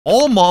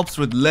All mobs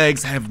with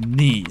legs have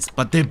knees,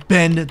 but they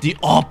bend the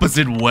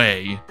opposite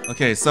way.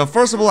 Okay, so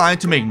first of all, I need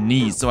to make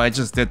knees, so I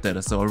just did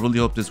that. So I really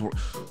hope this works.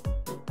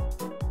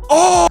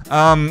 Oh!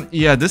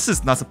 Yeah, this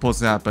is not supposed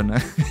to happen.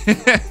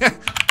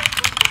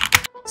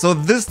 So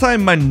this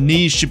time my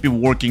knees should be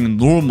working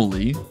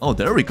normally. Oh,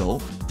 there we go.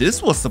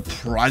 This was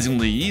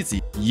surprisingly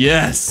easy.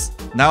 Yes!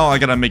 Now I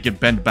gotta make it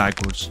bend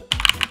backwards.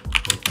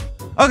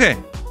 Okay.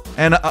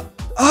 And,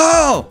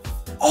 oh!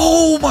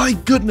 Oh my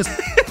goodness!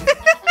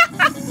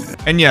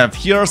 And yeah,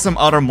 here are some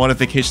other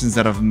modifications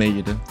that I've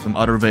made. Some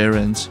other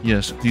variants.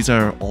 Yes, these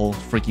are all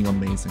freaking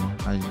amazing.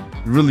 I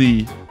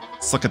really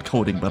suck at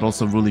coding, but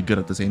also really good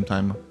at the same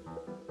time.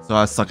 So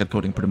I suck at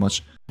coding pretty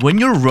much. When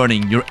you're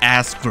running, your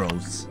ass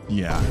grows.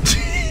 Yeah.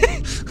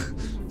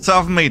 So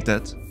I've made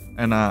that.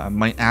 And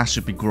my ass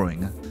should be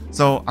growing.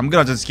 So I'm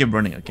gonna just keep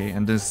running, okay?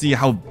 And then see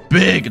how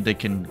big they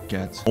can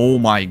get. Oh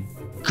my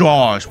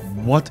gosh,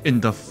 what in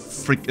the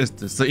frick is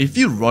this? So if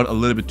you run a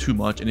little bit too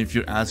much and if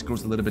your ass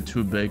grows a little bit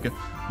too big,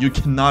 you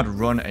cannot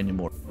run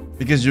anymore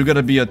because you're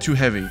gonna be too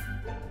heavy.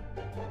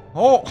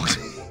 Oh!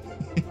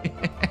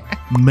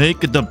 Make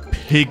the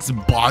pig's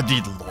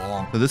body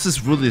long. So this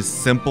is really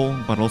simple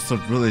but also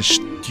really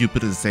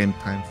stupid at the same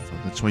time. So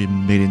that's why you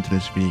made it into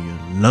this video.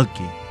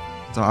 Lucky.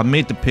 So I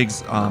made the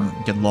pigs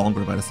get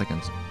longer by the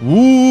second.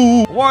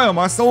 Ooh! Why am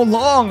I so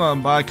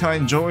long? But I kind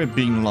of enjoy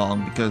being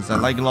long because I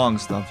like long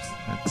stuff.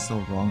 That's so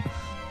wrong.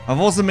 I've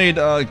also made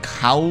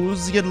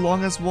cows get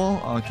long as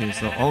well. Okay,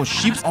 so oh,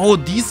 sheep. Oh,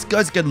 these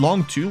guys get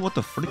long too. What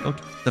the frick?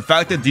 Okay. The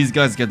fact that these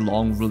guys get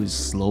long really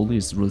slowly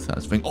is really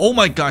satisfying. Oh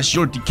my gosh,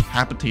 you're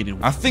decapitated.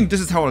 I think this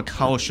is how a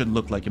cow should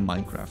look like in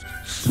Minecraft.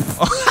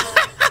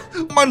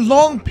 My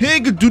long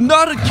pig! Do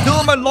not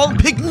kill my long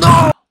pig!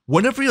 No!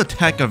 Whenever you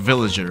attack a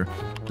villager,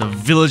 the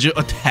villager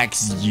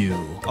attacks you.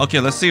 Okay,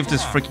 let's see if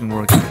this freaking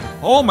works.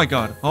 Oh my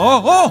god.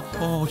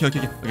 Oh,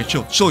 okay,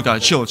 chill,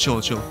 guys, chill.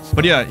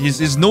 But yeah,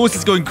 his nose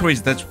is going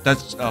crazy.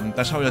 That's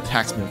how he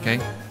attacks me. Okay.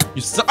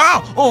 You suck.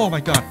 Ow! Oh my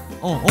god.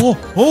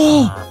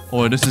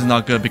 Oh, this is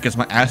not good because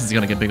my ass is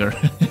gonna get bigger.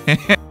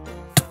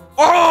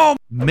 Oh!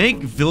 Make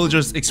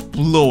villagers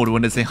explode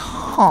when they say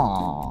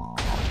 "huh."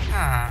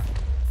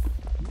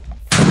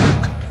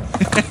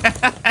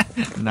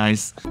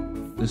 Nice.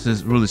 This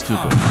is really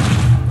stupid.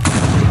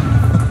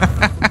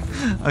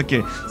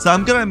 Okay, so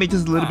I'm gonna make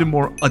this a little bit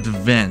more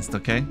advanced,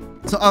 okay?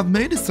 So I've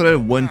made it so that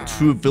when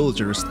two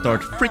villagers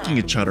start freaking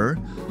each other,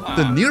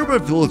 the nearby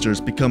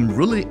villagers become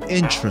really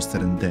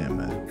interested in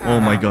them. Oh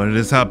my god, it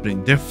is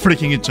happening. They're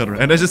freaking each other.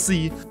 And as you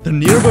see, the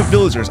nearby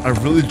villagers are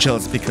really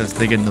jealous because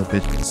they get no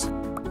bitches.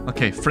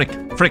 Okay, frick.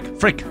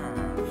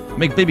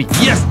 Make baby.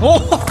 Yes!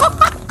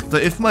 Oh! So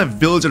if my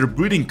villager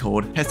breeding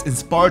code has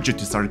inspired you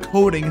to start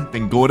coding,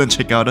 then go and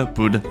check out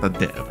Bud the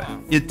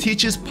Dev. It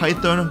teaches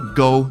Python,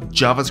 Go,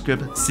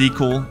 JavaScript,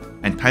 SQL,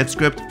 and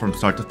TypeScript from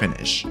start to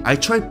finish. I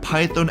tried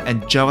Python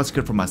and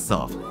JavaScript for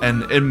myself,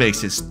 and it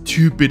makes it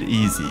stupid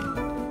easy.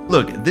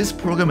 Look, this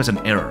program is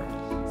an error,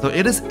 so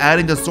it is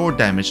adding the sword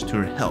damage to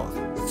your health.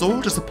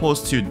 Swords are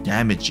supposed to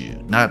damage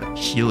you, not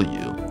heal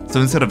you.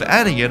 So instead of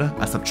adding it,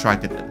 I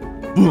subtracted it.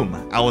 Boom,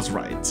 I was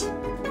right.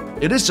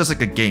 It is just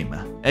like a game.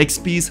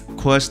 XPs,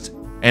 quests,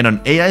 and an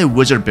AI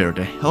wizard bear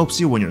that helps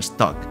you when you're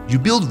stuck. You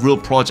build real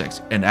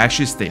projects and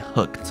actually stay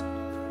hooked.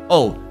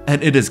 Oh,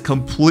 and it is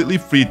completely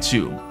free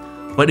too.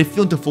 But if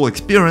you want the full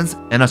experience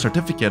and a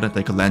certificate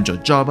that could land you a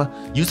job,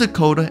 use the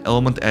code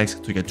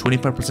ElementX to get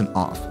 25%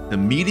 off. The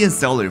median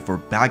salary for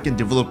backend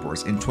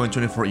developers in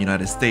 2024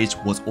 United States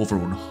was over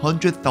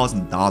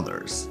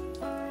 $100,000.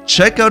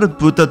 Check out the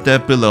Buddha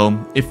dev below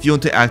if you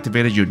want to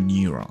activate your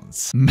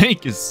neurons.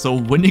 Make it so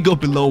when you go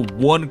below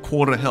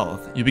 1/4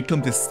 health, you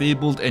become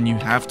disabled and you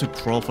have to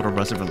crawl for the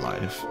rest of your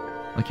life.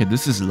 Okay,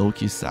 this is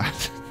low-key sad.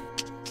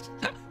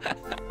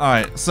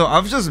 Alright, so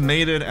I've just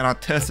made it and I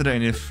tested it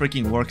and it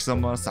freaking works so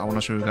much. So I want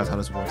to show you guys how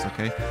this works,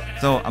 okay?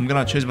 So I'm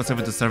gonna change myself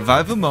into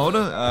survival mode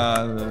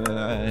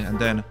and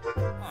then...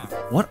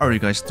 What are you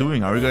guys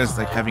doing? Are you guys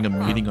like having a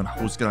meeting on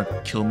who's gonna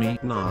kill me?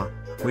 Nah.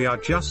 We are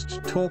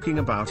just talking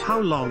about how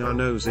long our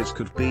noses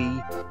could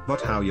be,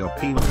 but how your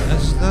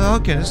penis...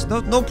 Okay, there's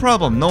no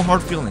problem. No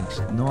hard feelings.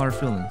 No hard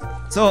feelings.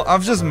 So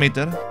I've just made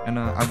that, and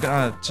I'm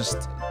gonna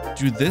just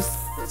do this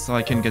so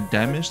I can get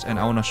damaged, and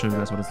I wanna show you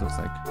guys what this looks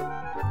like.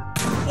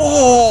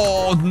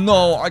 Oh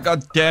no, I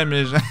got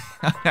damaged.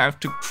 I have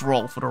to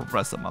crawl for the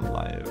rest of my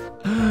life.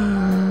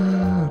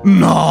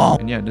 No.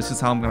 And yeah, this is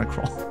how I'm gonna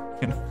crawl.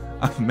 You know?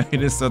 I've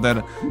made it so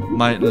that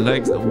my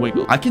legs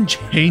wiggle. I can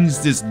change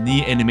this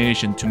knee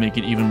animation to make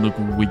it even look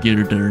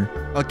weirder.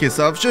 Okay,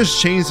 so I've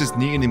just changed this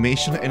knee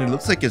animation and it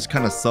looks like it's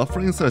kind of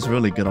suffering, so it's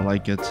really good. I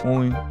like it.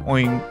 Oing,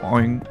 oing,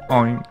 oing,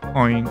 oing,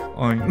 oing,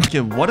 oing. Okay,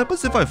 what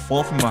happens if I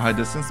fall from a high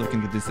distance so I can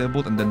get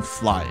disabled and then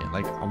fly?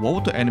 Like, what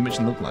would the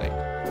animation look like?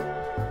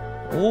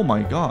 Oh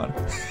my god.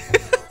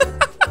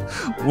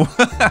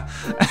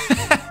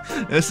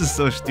 This is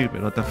so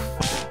stupid. What the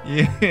fuck?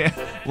 Yeah.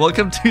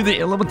 Welcome to the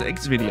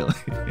ElementX video.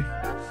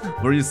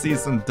 Where you see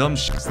some dumb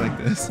shit like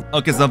this.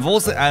 Okay, so I've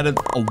also added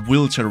a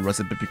wheelchair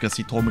recipe because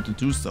he told me to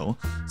do so.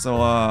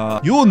 So,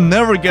 you will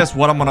never guess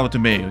what I'm about to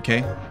make,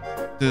 okay?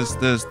 This.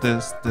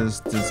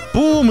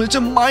 Boom! It's a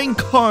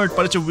minecart,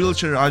 but it's a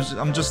wheelchair.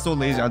 I'm just so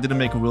lazy. I didn't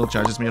make a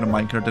wheelchair. I just made a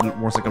minecart that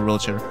works like a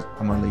wheelchair.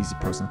 I'm a lazy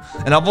person.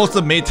 And I've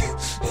also made...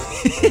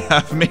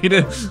 I've made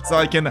it so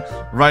I can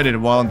ride it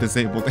while I'm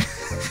disabled.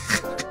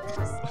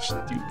 So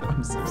stupid.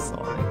 I'm so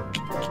sorry.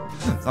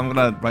 So I'm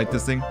gonna write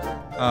this thing.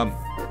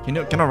 Can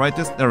I write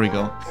this? There we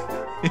go.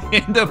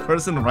 And the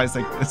person writes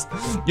like this.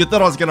 You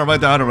thought I was gonna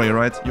write the other way,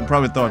 right? You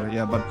probably thought,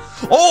 yeah, but...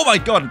 Oh my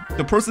god!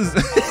 The person's...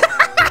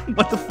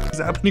 What the f is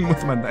happening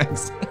with my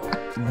legs?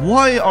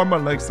 Why are my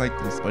legs like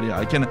this? But yeah,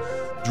 I can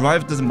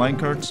drive this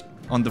minecart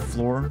on the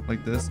floor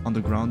like this, on the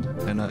ground,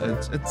 and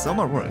it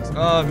somewhat works.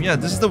 Yeah,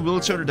 this is the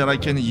wheelchair that I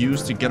can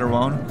use to get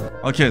around.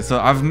 Okay, so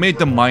I've made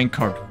the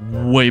minecart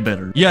way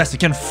better. Yes, it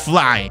can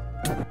fly.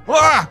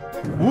 Ah!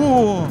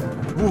 Whoa!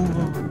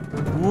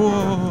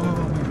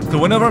 Whoa! So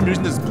whenever I'm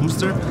using this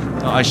booster,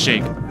 I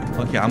shake.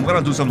 Okay, I'm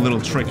gonna do some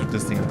little trick with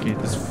this thing. Okay,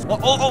 this.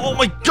 Oh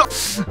my god!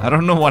 I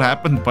don't know what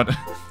happened, but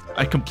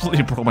I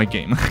completely broke my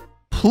game.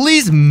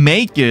 Please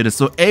make it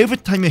so every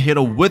time you hit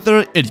a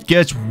wither, it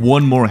gets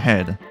one more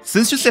head.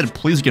 Since you said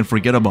please, you can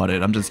forget about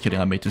it. I'm just kidding.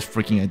 I made this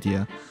freaking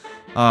idea.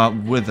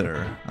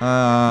 Wither.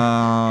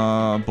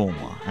 Boom.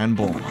 And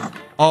boom.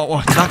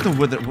 Oh, not the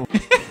wither.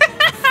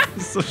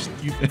 So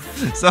stupid.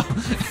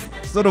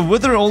 So the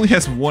wither only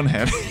has one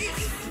head.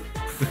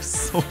 They're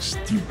so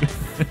stupid.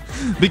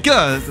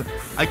 Because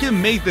I can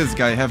make this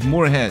guy have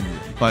more heads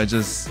by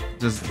just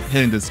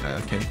hitting this guy,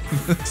 okay?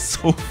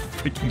 So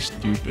freaking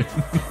stupid.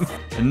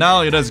 And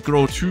now it has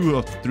grown 2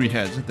 of the 3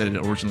 heads that it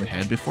originally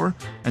had before.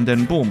 And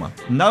then boom.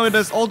 Now it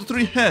has all the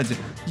 3 heads.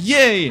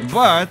 Yay!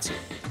 But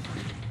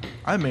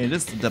I made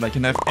this so that I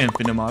can have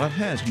infinite amount of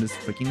heads from this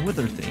freaking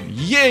wither thing.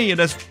 Yay! It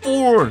has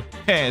 4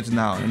 heads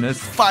now. And it has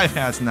 5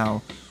 heads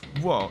now.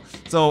 Whoa.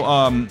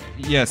 So,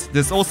 yes,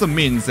 this also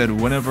means that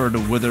whenever the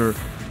wither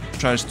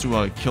tries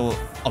to kill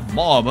a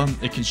mob,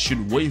 it can shoot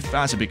way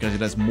faster because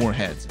it has more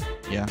heads.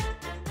 Yeah.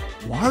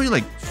 Why are you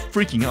like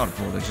freaking out,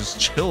 bro? Like, just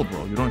chill,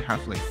 bro. You don't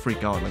have to like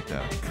freak out like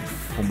that.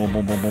 Boom, boom,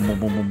 boom, boom, boom, boom,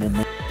 boom, boom,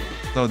 boom.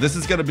 So this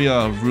is gonna be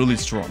really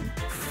strong.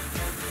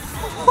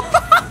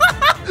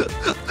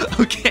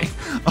 Okay.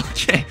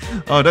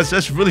 Oh,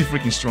 that's really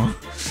freaking strong.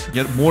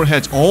 Get more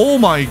heads. Oh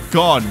my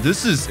god,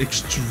 this is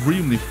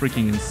extremely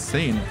freaking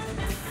insane.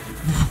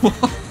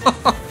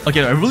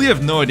 Okay, I really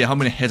have no idea how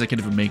many heads I can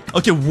even make.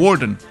 Okay,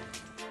 warden.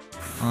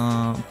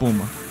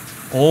 Boom.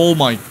 Oh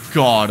my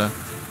god.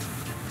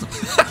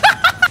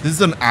 This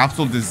is an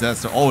absolute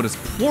disaster. Oh, this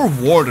poor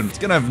warden. It's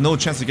gonna have no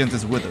chance against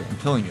this wither. I'm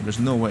telling you, there's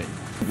no way.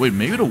 Wait,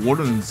 maybe the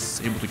warden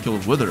is able to kill a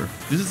wither.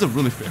 This is a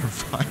really fair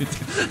fight.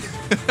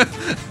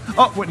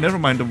 Oh, wait, never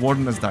mind. The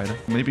warden has died.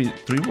 Maybe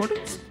 3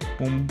 wardens?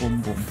 Boom,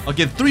 boom, boom.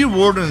 Okay, 3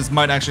 wardens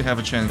might actually have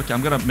a chance. Okay,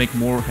 I'm gonna make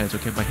more heads,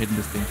 okay, by hitting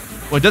this thing.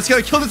 Wait, that's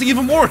gonna kill this thing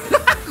even more.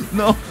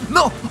 No.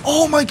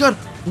 Oh my god.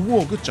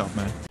 Whoa, good job,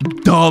 man.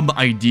 Dumb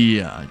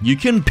idea. You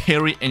can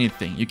parry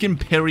anything. You can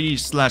parry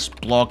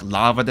 / block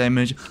lava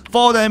damage,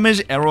 fall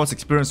damage, arrows,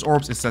 experience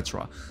orbs,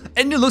 etc.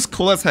 And it looks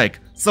cool as heck.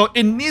 So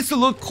it needs to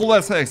look cool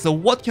as heck. So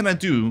what can I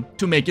do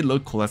to make it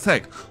look cool as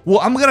heck? Well,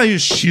 I'm gonna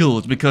use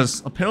shield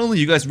because apparently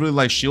you guys really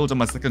like shields on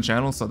my second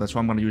channel. So that's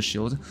why I'm gonna use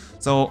shield.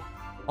 So,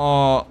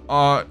 oh,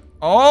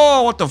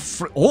 what the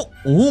frick?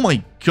 Oh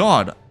my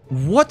god.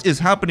 What is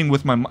happening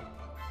with my...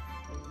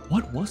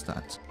 What was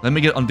that? Let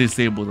me get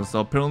undisabled. So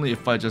apparently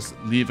if I just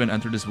leave and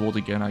enter this world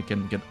again, I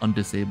can get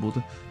undisabled.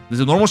 This is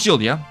a normal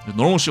shield, yeah? It's a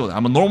normal shield.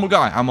 I'm a normal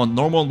guy. I'm a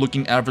normal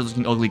looking, average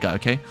looking, ugly guy,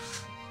 okay?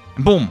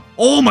 And boom.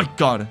 Oh my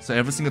god. So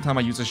every single time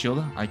I use a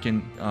shield, I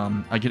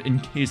get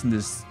encased in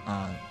this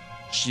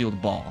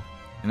shield ball.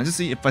 And let's just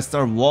see if I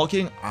start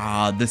walking,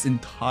 this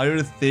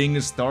entire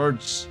thing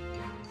starts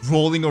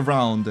rolling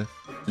around.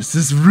 This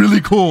is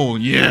really cool.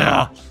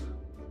 Yeah.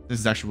 This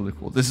is actually really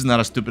cool. This is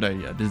not a stupid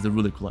idea. This is a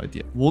really cool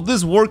idea. Will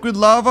this work with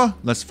lava?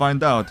 Let's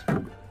find out.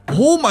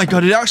 Oh my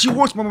god, it actually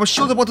works. My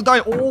shield's about to die.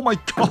 Oh my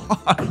god.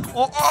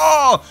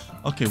 Oh.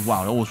 Okay,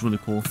 wow, that was really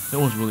cool. That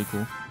was really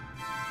cool.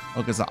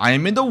 Okay, so I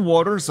am in the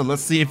water, so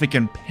let's see if it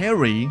can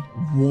parry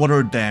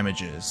water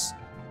damages.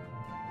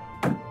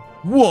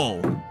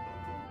 Whoa.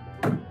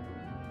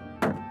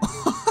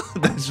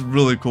 That's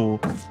really cool.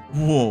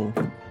 Whoa.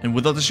 And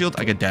without the shield,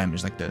 I get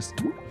damaged like this.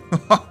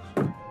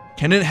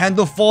 Can it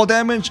handle fall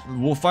damage?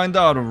 We'll find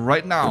out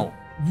right now.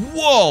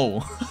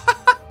 Whoa!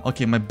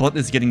 Okay, my butt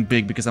is getting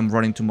big because I'm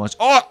running too much.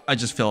 Oh, I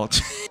just fell.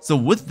 So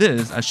with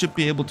this, I should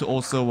be able to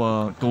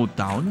also go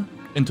down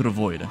into the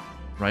void,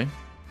 right?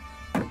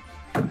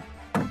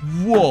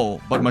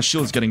 Whoa, but my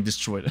shield is getting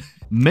destroyed.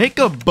 Make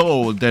a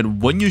bow that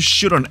when you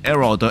shoot an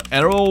arrow, the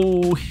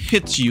arrow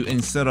hits you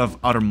instead of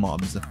other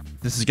mobs.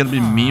 This is gonna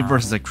be me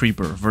versus a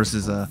creeper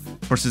versus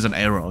an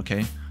arrow,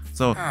 okay?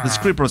 So this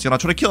creeper is gonna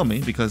try to kill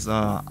me because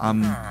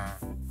I'm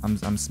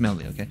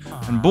smelly, okay?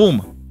 And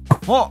boom!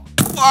 Oh!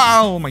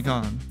 Wow! Oh my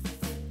god!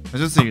 Let's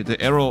just see. The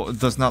arrow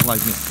does not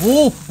like me.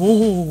 Oh!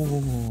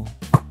 Oh!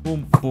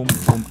 Boom! Boom!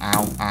 Boom!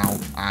 Ow! Ow!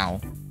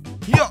 Ow!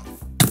 Yeah!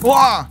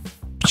 Wow!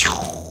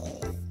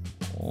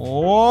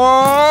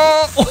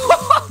 Oh,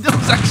 that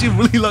was actually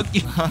really lucky.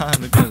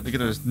 look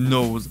at his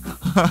nose.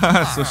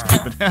 So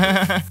stupid.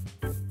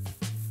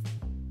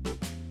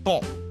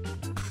 Oh.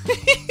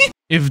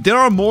 If there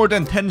are more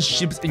than 10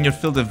 sheep in your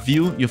field of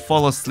view, you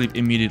fall asleep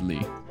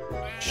immediately.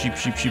 Sheep.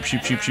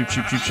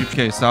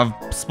 Okay, so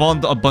I've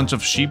spawned a bunch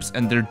of sheep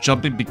and they're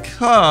jumping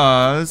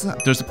because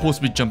they're supposed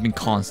to be jumping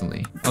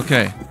constantly.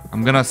 Okay,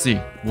 I'm gonna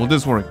see. Will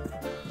this work?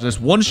 There's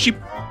one sheep.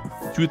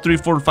 2, 3,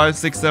 4, 5,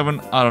 6, 7.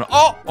 I don't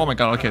know. Oh my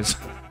god. Okay. So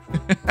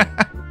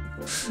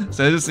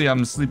as you see,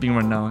 I'm sleeping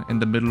right now in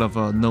the middle of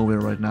nowhere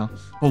right now.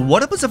 But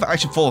what happens if I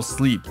actually fall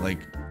asleep like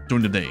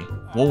during the day?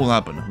 What will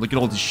happen? Look at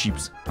all these sheep.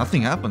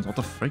 Nothing happens. What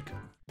the frick?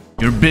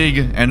 You're big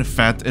and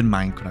fat in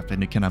Minecraft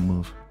and you cannot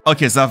move.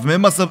 Okay, so I've made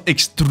myself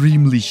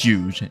extremely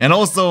huge. And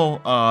also,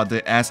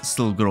 the ass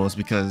still grows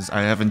because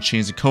I haven't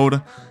changed the code.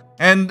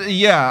 And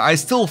yeah, I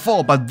still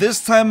fall, but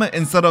this time,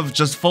 instead of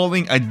just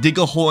falling, I dig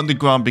a hole in the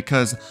ground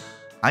because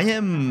I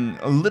am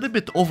a little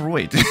bit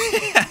overweight.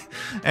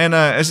 And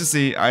as you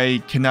see,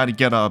 I cannot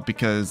get up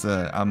because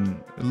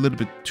I'm a little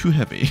bit too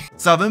heavy.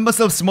 So I've made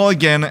myself small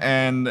again,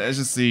 and as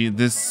you see,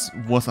 this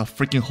was a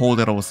freaking hole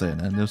that I was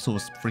in, and this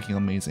was freaking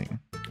amazing.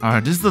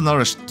 Alright, this is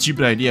another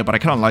stupid idea, but I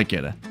kind of like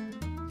it.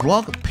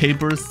 Rock,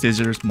 paper,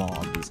 scissors,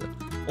 mobs.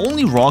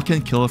 Only rock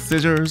can kill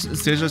scissors,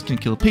 scissors can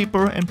kill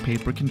paper, and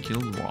paper can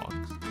kill rocks.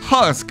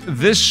 Husk,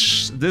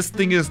 this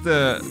thing is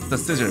the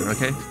scissor,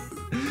 okay?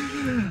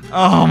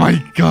 Oh my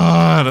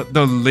god,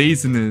 the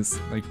laziness,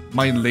 like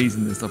my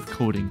laziness of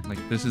coding. Like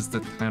this is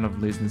the kind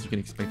of laziness you can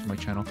expect from my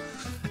channel.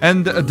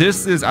 And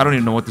this is, I don't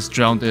even know what this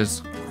drowned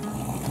is.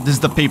 This is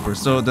the paper.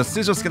 So the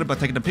scissors can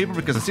attack the paper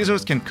because the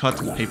scissors can cut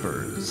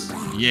papers.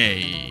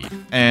 Yay.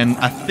 And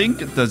I think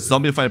the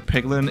zombified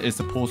piglin is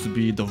supposed to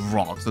be the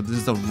rock. So this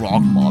is a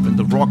rock mob and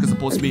the rock is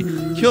supposed to be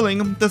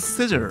killing the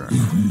scissor.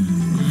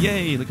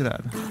 Yay, look at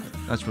that.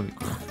 That's really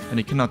cool. And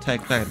it cannot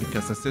attack back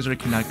because the scissor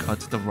cannot cut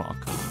the rock,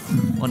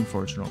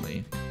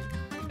 unfortunately.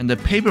 And the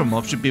paper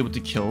mob should be able to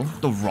kill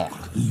the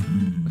rock.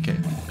 Okay,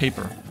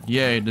 paper.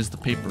 Yay, this is the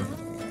paper.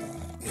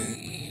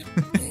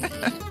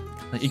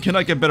 You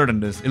cannot get better than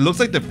this. It looks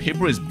like the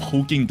paper is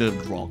poking the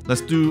rock.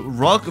 Let's do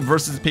rock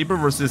versus paper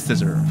versus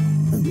scissor.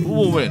 Who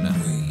will win?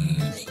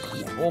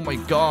 Oh my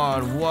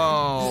god,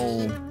 wow.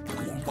 Oh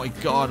my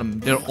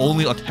god, they're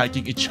only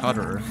attacking each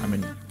other. I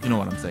mean, you know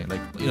what I'm saying,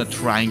 like in a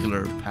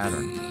triangular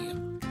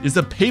pattern. Is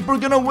the paper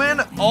gonna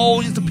win?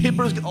 Oh, is the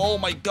paper? Oh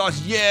my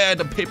gosh, yeah,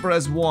 the paper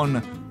has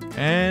won.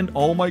 And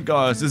oh my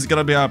gosh, this is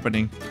gonna be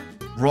happening.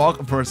 Rock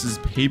versus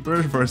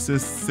paper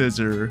versus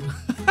scissor.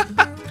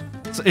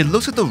 So it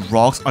looks like the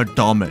rocks are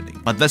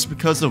dominating, but that's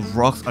because the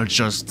rocks are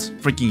just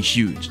freaking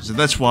huge. So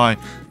that's why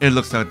it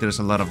looks like there's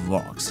a lot of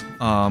rocks.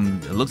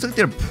 It looks like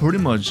they're pretty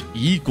much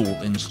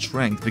equal in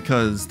strength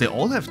because they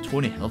all have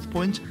 20 health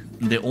points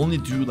and they only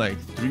do like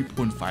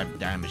 3.5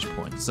 damage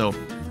points. So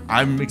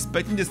I'm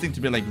expecting this thing to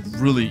be like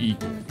really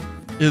equal.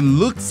 It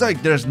looks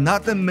like there's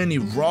not that many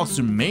rocks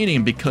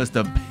remaining because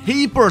the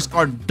papers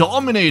are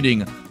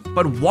dominating.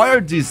 But why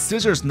are these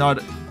scissors not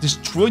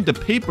destroying the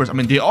papers? I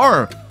mean, they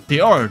are.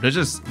 They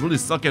just really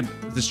suck at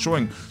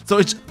destroying. So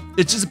it's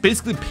just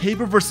basically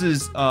paper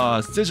versus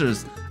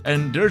scissors.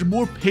 And there's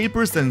more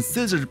papers than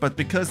scissors, but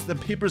because the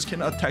papers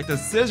cannot attack the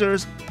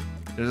scissors,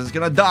 they're just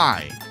gonna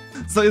die.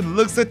 So it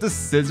looks like the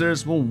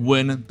scissors will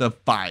win the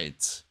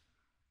fight.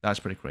 That's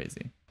pretty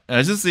crazy.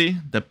 As you see,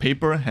 the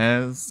paper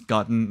has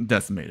gotten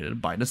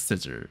decimated by the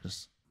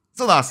scissors.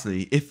 So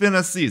lastly, if you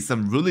wanna see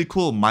some really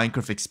cool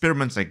Minecraft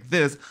experiments like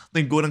this,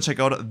 then go ahead and check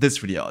out this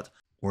video out.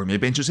 Or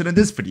maybe interested in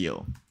this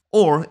video.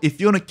 Or if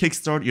you want to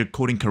kickstart your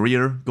coding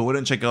career, go ahead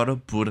and check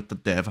out Boot the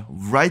Dev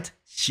right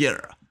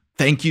here.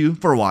 Thank you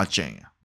for watching.